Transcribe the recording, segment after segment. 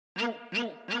We in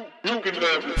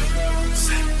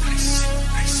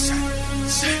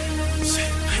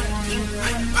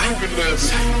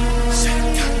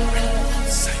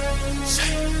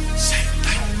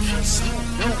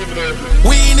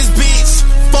this bitch,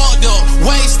 fucked up,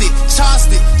 wasted,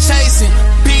 tossed it, chasing,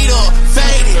 beat up,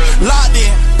 faded, locked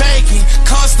in, baking,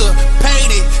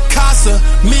 constipated, Casa,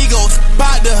 Migos,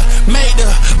 bout to make the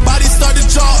body start to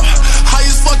drop. High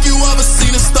as fuck, you ever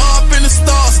seen a star up in the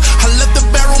stars? I left the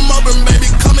bedroom open, baby,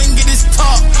 come and get this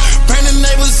top. Bring the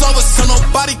neighbors over so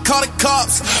nobody call the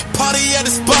cops. Party at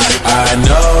the spot. I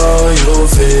know you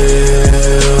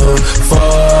feel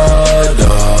fucked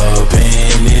up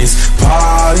in this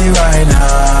party right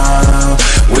now.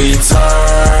 We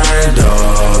turned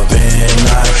up and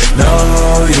I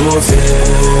know you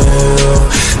feel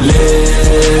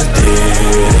lifted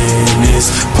in this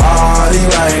party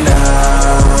right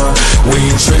now. We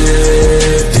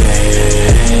drifting.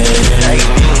 Hey,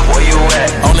 where you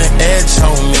at? On the edge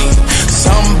on me.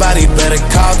 Somebody better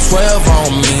call 12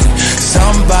 on me.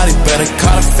 Somebody better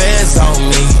call the feds on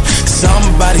me.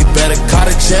 Somebody better call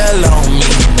the jail on me.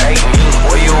 Hey,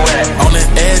 where you at? On the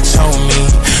edge on me.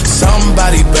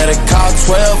 Somebody better call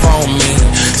 12 on me.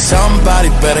 Somebody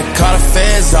better call the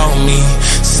feds on me.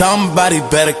 Somebody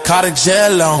better call the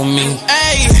jail on me.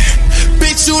 Hey,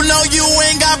 bitch, you know you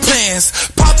ain't got plans.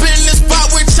 Pop in the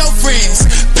spot with your friends.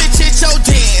 Bitch, hit your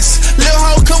dance. Lil'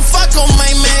 hoe, come fuck on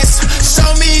my mans.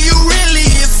 Show me you really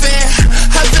a fan.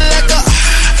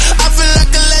 I feel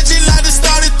like a legend, I just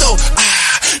started though.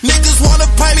 Niggas wanna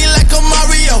play me like a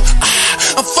Mario.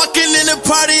 I'm fucking in the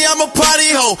party, I'm a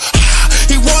party hoe.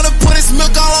 He wanna put his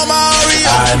milk all on my Oreo.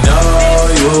 I know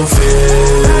you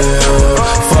feel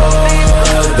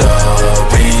fucked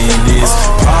up in this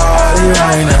party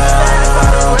right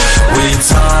now. We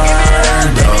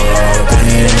turned up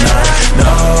and I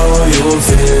know you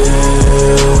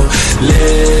feel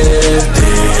lifted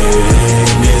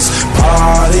in this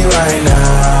party right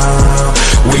now.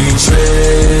 We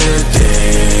drifting.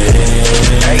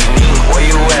 Hey, where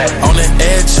you at? On the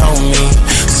edge on me.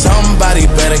 Somebody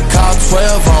better call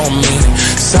 12 on me.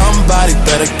 Somebody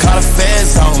better call the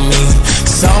feds on me.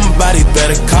 Somebody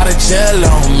better call the jail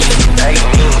on me. Hey,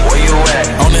 where you at?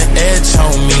 On the edge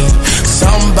on me.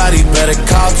 Somebody better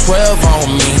call 12 on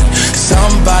me.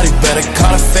 Somebody better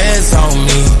call the feds on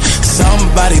me.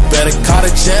 Somebody better call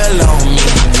the jail on me.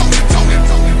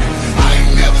 I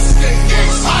ain't never stay.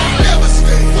 I ain't never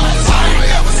stay. I ain't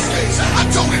never stay. I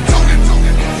don't it.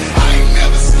 I ain't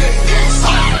never stay.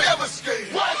 I ain't never stay.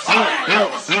 I ain't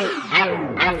never stay.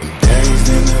 Dazed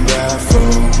in the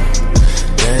bathroom,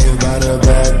 Dave by the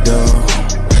back door.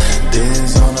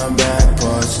 Diz on the back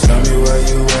porch. Tell me where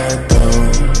you at though.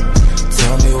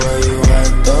 Tell me where you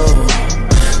at though.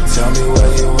 Tell me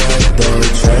where you at though.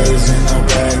 Trays in the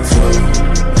back too.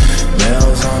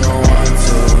 Nails on the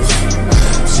 1-2s.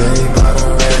 Shade by the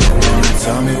red one.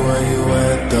 Tell me where you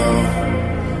at though.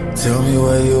 Tell me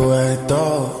where you at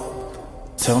though.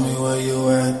 Tell me where you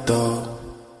at though.